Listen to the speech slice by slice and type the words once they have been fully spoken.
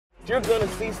you're gonna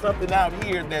see something out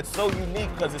here that's so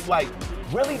unique because it's like,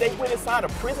 really, they went inside a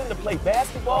prison to play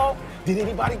basketball? Did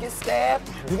anybody get stabbed?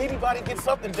 Did anybody get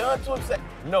something done to them?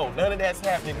 No, none of that's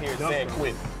happening here in San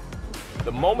Quentin.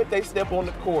 The moment they step on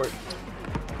the court,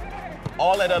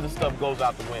 all that other stuff goes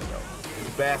out the window.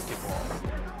 It's basketball.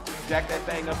 Jack that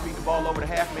thing up, feed the ball over the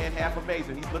half man, half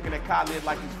amazing. He's looking at Khalid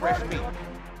like he's fresh meat.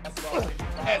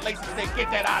 Had Lacey say, get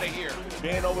that out of here.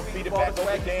 Dan over, feed it back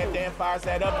over Dan. Dan fires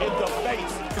that up in the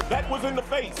face. That was in the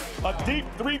face. A deep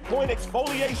three-point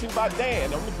exfoliation by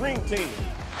Dan on the green team.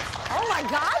 Oh my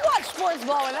God, I watched sports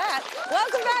ball with that.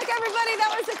 Welcome back, everybody.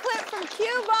 That was a clip from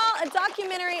Cue Ball, a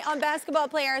documentary on basketball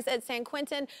players at San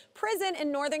Quentin prison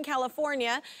in Northern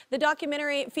California. The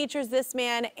documentary features this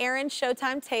man, Aaron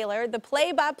Showtime Taylor, the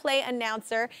play-by-play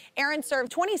announcer. Aaron served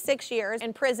 26 years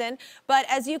in prison, but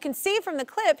as you can see from the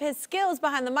clip, his skills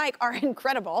behind the mic are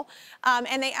incredible.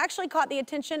 And they actually caught the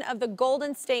attention of the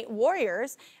Golden State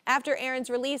Warriors. After Aaron's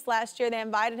release last year, they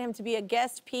invited him to be a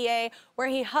guest PA where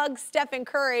he hugged Stephen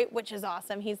Curry, which is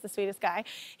awesome. He's the sweetest guy.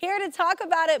 Here to talk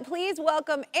about it, please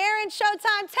welcome Aaron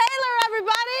Showtime Taylor,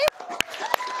 everybody.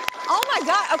 Oh my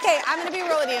God. Okay, I'm gonna be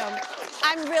real with you.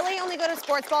 I'm really only go to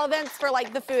sports ball events for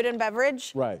like the food and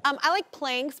beverage. Right. I like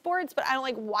playing sports, but I don't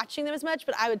like watching them as much,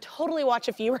 but I would totally watch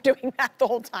if you were doing that the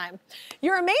whole time.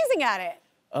 You're amazing at it.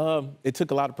 It took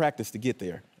a lot of practice to get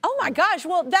there. Oh my gosh,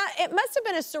 well, it must have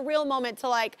been a surreal moment to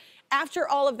like, after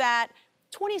all of that,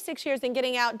 26 years and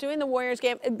getting out, doing the Warriors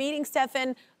game, and beating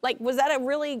Stephen, like, was that a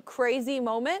really crazy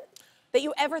moment that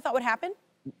you ever thought would happen?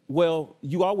 Well,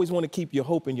 you always want to keep your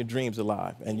hope and your dreams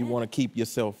alive, and you want to keep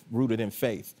yourself rooted in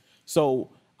faith. So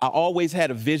I always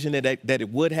had a vision that it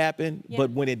would happen,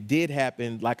 but when it did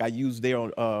happen, like I used there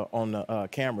on the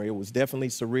camera, it was definitely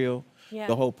surreal,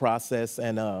 the whole process.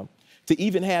 And to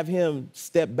even have him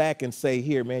step back and say,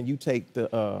 here, man, you take this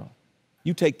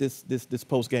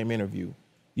post-game interview.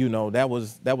 You know, that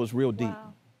was real deep.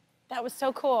 Wow. That was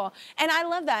so cool. And I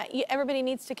love that. Everybody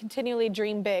needs to continually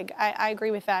dream big. I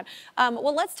agree with that.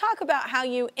 Well, let's talk about how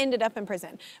you ended up in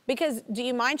prison. Because do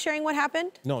you mind sharing what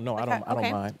happened? No, I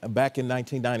don't mind. Back in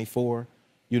 1994,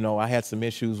 you know, I had some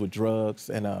issues with drugs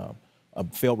and a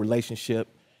failed relationship.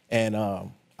 And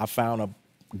I found a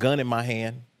gun in my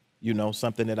hand, you know,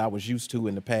 something that I was used to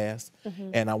in the past.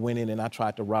 And I went in and I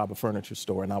tried to rob a furniture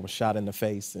store, and I was shot in the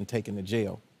face and taken to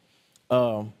jail.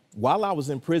 While I was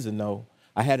in prison, though,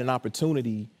 I had an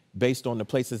opportunity, based on the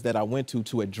places that I went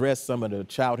to address some of the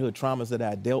childhood traumas that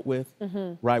I dealt with,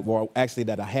 right? Well, actually,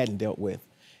 that I hadn't dealt with.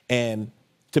 And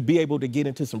to be able to get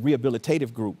into some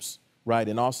rehabilitative groups, right?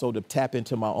 And also to tap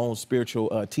into my own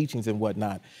spiritual teachings and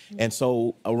whatnot. And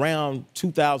so around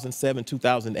 2007,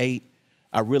 2008,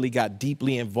 I really got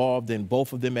deeply involved in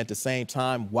both of them at the same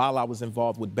time while I was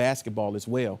involved with basketball as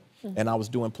well. And I was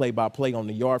doing play-by-play on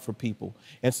the yard for people.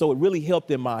 And so it really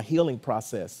helped in my healing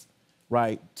process,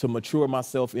 right, to mature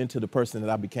myself into the person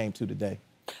that I became to today.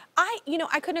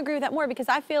 I couldn't agree with that more, because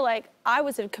I feel like I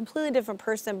was a completely different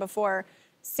person before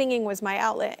singing was my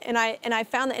outlet. And I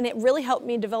found that, and it really helped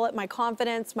me develop my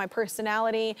confidence, my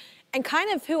personality, and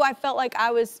kind of who I felt like I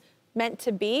was meant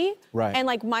to be. Right. And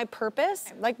like my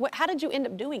purpose. Like, how did you end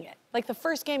up doing it? Like the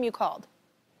first game you called.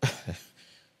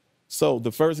 So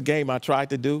the first game I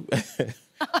tried to do.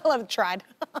 I love tried.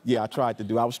 Yeah, I tried to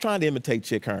do. I was trying to imitate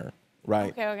Chick Hearn,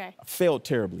 right? Okay. I failed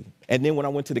terribly. And then when I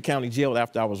went to the county jail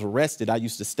after I was arrested, I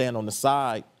used to stand on the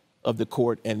side of the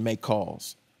court and make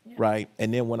calls, right?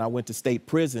 And then when I went to state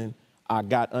prison, I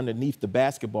got underneath the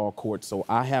basketball court, so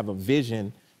I have a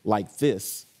vision like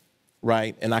this,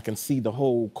 right? And I can see the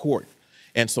whole court.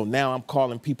 And so now I'm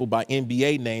calling people by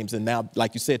NBA names, and now,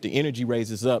 like you said, the energy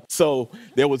raises up. So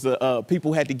there was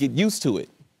people had to get used to it.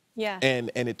 Yeah.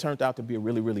 And it turned out to be a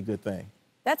really, really good thing.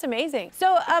 That's amazing.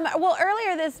 So, well,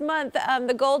 earlier this month,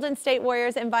 the Golden State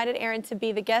Warriors invited Aaron to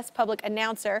be the guest public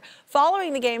announcer.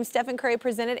 Following the game, Stephen Curry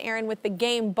presented Aaron with the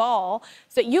game ball.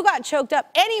 So you got choked up.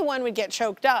 Anyone would get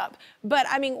choked up. But,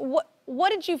 I mean, what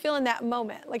did you feel in that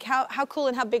moment? Like, how cool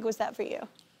and how big was that for you?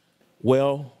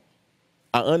 Well,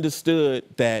 I understood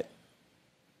that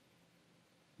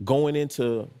going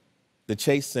into the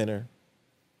Chase Center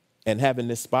and having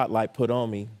this spotlight put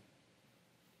on me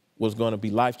was going to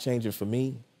be life-changing for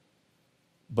me,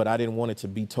 but I didn't want it to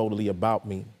be totally about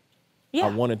me. I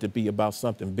wanted it to be about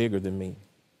something bigger than me.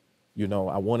 You know,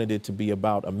 I wanted it to be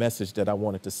about a message that I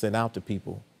wanted to send out to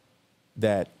people,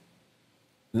 that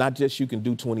not just you can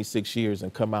do 26 years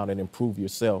and come out and improve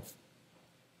yourself,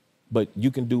 but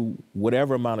you can do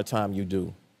whatever amount of time you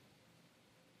do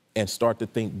and start to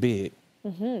think big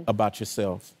about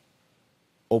yourself.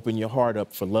 Open your heart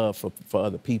up for love for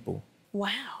other people. Wow.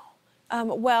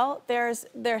 Well, there's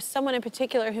someone in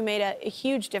particular who made a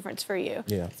huge difference for you.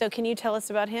 Yeah. So can you tell us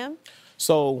about him?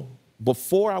 So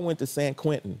before I went to San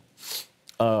Quentin,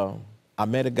 I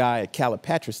met a guy at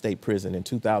Calipatria State Prison in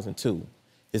 2002.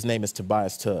 His name is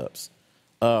Tobias Tubbs.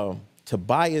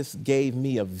 Tobias gave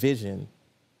me a vision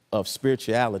of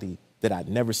spirituality that I'd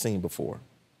never seen before.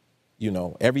 You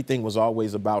know, everything was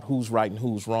always about who's right and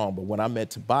who's wrong. But when I met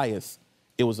Tobias,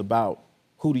 it was about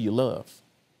who do you love?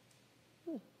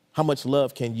 How much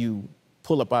love can you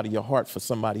pull up out of your heart for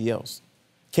somebody else?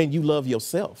 Can you love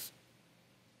yourself?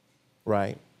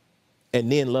 Right?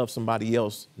 And then love somebody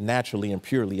else naturally and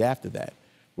purely after that.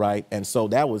 Right? And so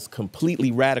that was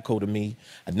completely radical to me.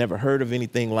 I'd never heard of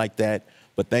anything like that.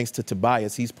 But thanks to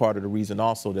Tobias, he's part of the reason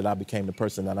also that I became the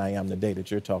person that I am today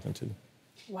that you're talking to.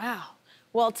 Wow.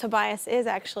 Well, Tobias is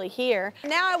actually here.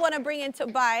 Now I want to bring in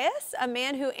Tobias, a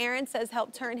man who Aaron says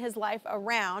helped turn his life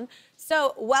around.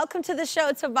 So welcome to the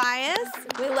show, Tobias.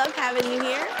 We love having you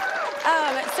here.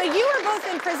 So you were both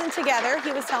in prison together,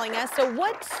 he was telling us. So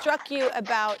what struck you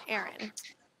about Aaron?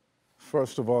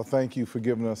 First of all, thank you for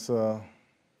giving us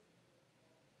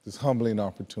this humbling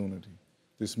opportunity.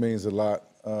 This means a lot,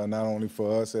 not only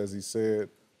for us, as he said,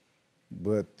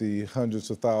 but the hundreds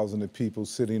of thousands of people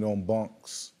sitting on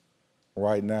bunks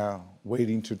right now,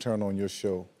 waiting to turn on your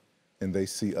show, and they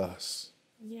see us.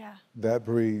 Yeah. That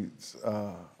births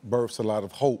a lot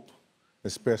of hope,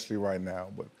 especially right now.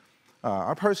 But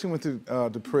I personally went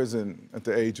to prison at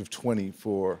the age of 20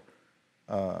 for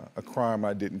a crime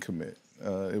I didn't commit.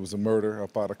 It was a murder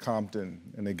up out of Compton,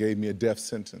 and they gave me a death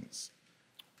sentence,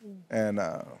 and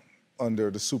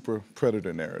under the super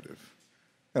predator narrative.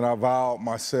 And I vowed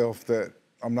myself that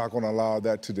I'm not going to allow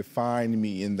that to define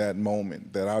me in that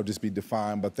moment, that I'll just be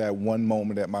defined by that one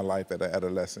moment at my life as an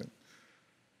adolescent.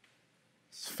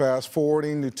 Fast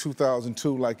forwarding to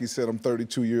 2002, like you said, I'm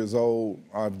 32 years old.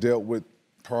 I've dealt with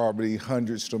probably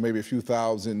hundreds to maybe a few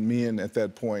thousand men at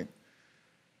that point.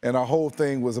 And our whole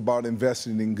thing was about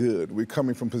investing in good. We're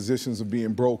coming from positions of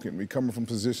being broken. We're coming from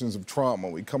positions of trauma.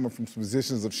 We're coming from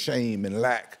positions of shame and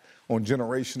lack on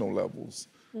generational levels.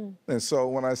 And so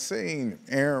when I seen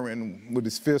Aaron with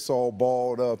his fists all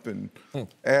balled up and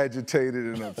agitated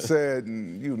and upset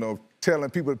and, you know, telling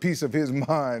people a piece of his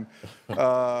mind,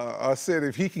 I said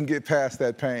if he can get past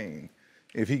that pain,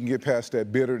 if he can get past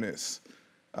that bitterness,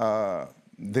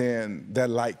 then that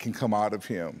light can come out of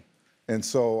him. And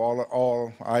so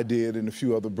all I did and a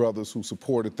few other brothers who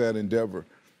supported that endeavor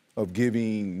of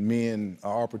giving men an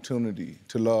opportunity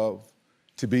to love,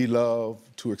 to be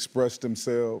loved, to express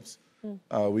themselves,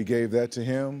 we gave that to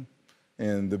him,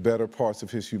 and the better parts of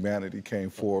his humanity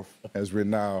came forth, as we're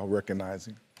now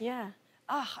recognizing. Yeah.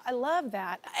 Oh, I love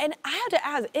that. And I had to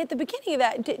ask, at the beginning of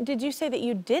that, did you say that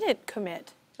you didn't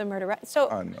commit the murder? Right? So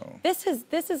I know.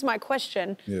 This is my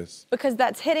question. Yes. Because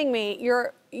that's hitting me.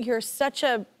 You're such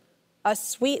a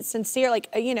sweet, sincere, like,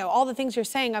 you know, all the things you're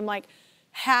saying. I'm like,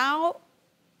 how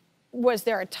was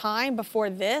there a time before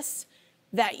this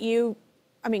that you,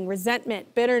 I mean,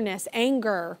 resentment, bitterness,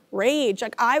 anger, rage,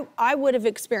 like I would have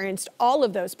experienced all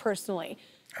of those personally,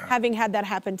 having had that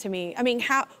happen to me. I mean,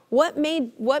 what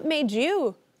made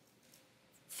you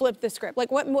flip the script?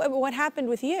 Like what happened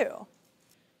with you?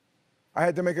 I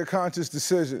had to make a conscious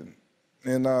decision,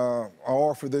 and I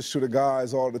offer this to the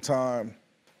guys all the time.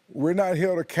 We're not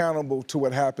held accountable to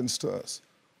what happens to us.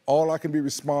 All I can be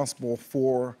responsible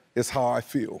for is how I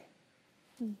feel.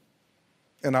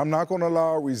 And I'm not going to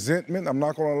allow resentment. I'm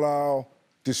not going to allow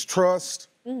distrust,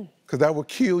 because that will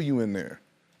kill you in there.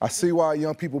 I see why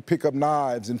young people pick up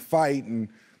knives and fight and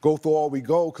go through all we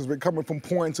go, because we're coming from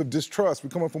points of distrust.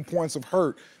 We're coming from points of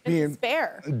hurt. And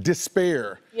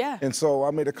despair. Yeah. And so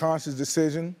I made a conscious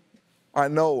decision. I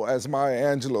know, as Maya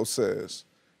Angelou says,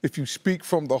 if you speak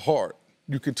from the heart,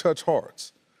 you can touch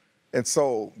hearts. And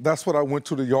so that's what I went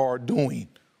to the yard doing.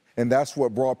 And that's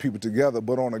what brought people together.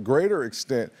 But on a greater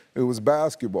extent, it was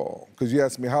basketball. Because you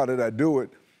asked me, how did I do it?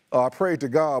 I prayed to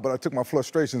God, but I took my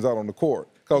frustrations out on the court.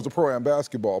 Because I was a pro-am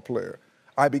basketball player.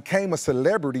 I became a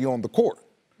celebrity on the court.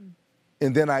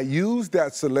 And then I used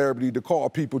that celebrity to call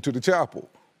people to the chapel.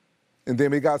 And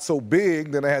then it got so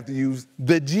big, then I had to use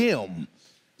the gym.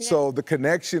 Yeah. So the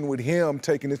connection with him,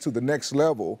 taking it to the next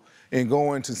level and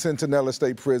going to Centinela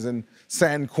State Prison,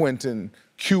 San Quentin,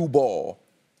 cue ball,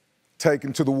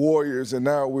 taken to the Warriors, and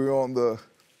now we're on the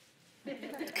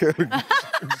Kelly.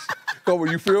 Come on,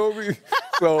 you feel me?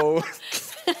 So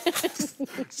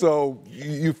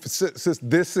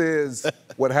this is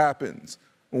what happens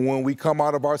when we come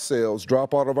out of ourselves,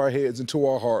 drop out of our heads into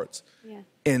our hearts,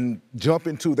 and jump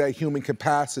into that human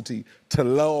capacity to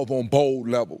love on bold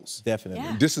levels. Definitely.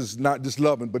 Yeah. This is not just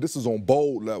loving, but this is on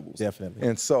bold levels. Definitely.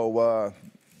 And so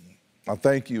I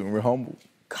thank you, and we're humbled.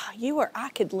 God, I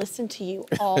could listen to you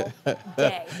all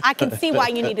day. I can see why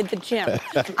you needed the gym.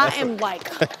 I am like,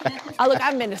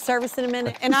 I've been to service in a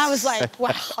minute, and I was like,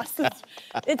 wow,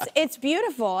 it's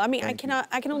beautiful. I mean, I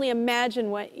can only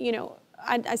imagine what,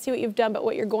 I see what you've done, but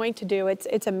what you're going to do,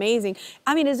 it's amazing.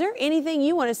 I mean, is there anything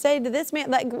you want to say to this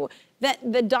man? Like, that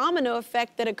the domino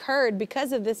effect that occurred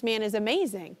because of this man is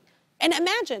amazing. And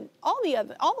imagine all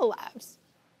the lives.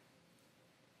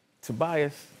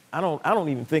 Tobias, I don't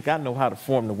even think I know how to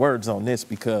form the words on this,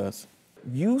 because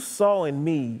you saw in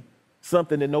me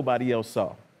something that nobody else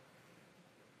saw.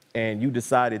 And you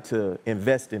decided to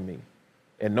invest in me.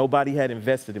 And nobody had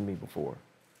invested in me before.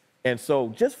 And so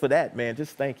just for that, man,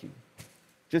 just thank you.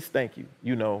 Just thank you,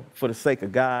 for the sake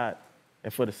of God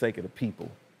and for the sake of the people,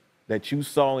 that you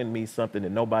saw in me something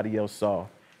that nobody else saw,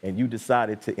 and you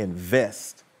decided to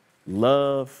invest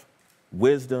love,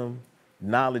 wisdom,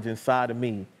 knowledge inside of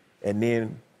me. And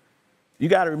then you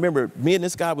got to remember, me and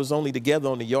this guy was only together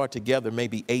on the yard together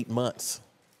maybe 8 months.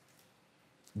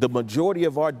 The majority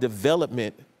of our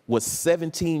development was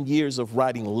 17 years of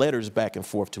writing letters back and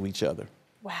forth to each other.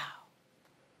 Wow.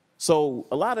 So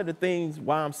a lot of the things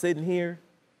why I'm sitting here,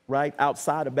 right,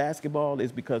 outside of basketball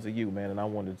is because of you, man. And I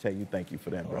wanted to tell you thank you for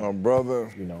that, bro. Brother,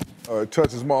 it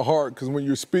touches my heart, because when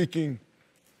you're speaking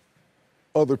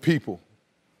other people,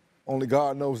 only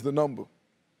God knows the number.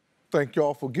 Thank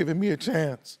y'all for giving me a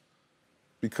chance,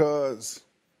 because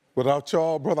without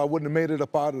y'all, brother, I wouldn't have made it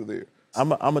up out of there. I'm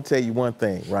going to tell you one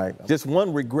thing, right? Just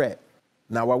one regret.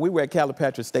 Now, while we were at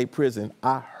Calipatria State Prison,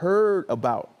 I heard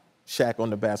about Shaq on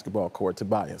the basketball court,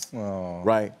 Tobias,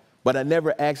 right? But I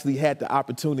never actually had the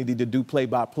opportunity to do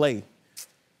play-by-play.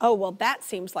 Oh, well, that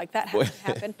seems like that hasn't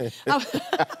happened.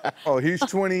 Oh, he's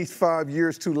 25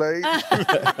 years too late.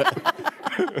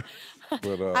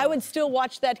 But, I would still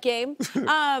watch that game.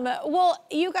 Well,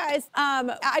 you guys,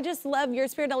 I just love your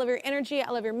spirit. I love your energy. I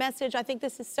love your message. I think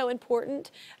this is so important.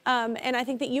 And I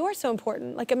think that you are so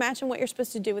important. Like, imagine what you're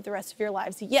supposed to do with the rest of your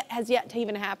lives. Has yet to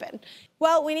even happen.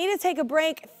 Well, we need to take a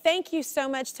break. Thank you so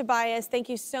much, Tobias. Thank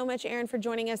you so much, Aaron, for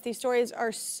joining us. These stories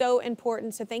are so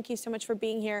important. So thank you so much for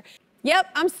being here. Yep,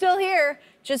 I'm still here,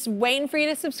 just waiting for you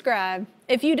to subscribe.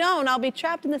 If you don't, I'll be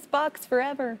trapped in this box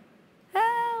forever.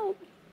 Ah.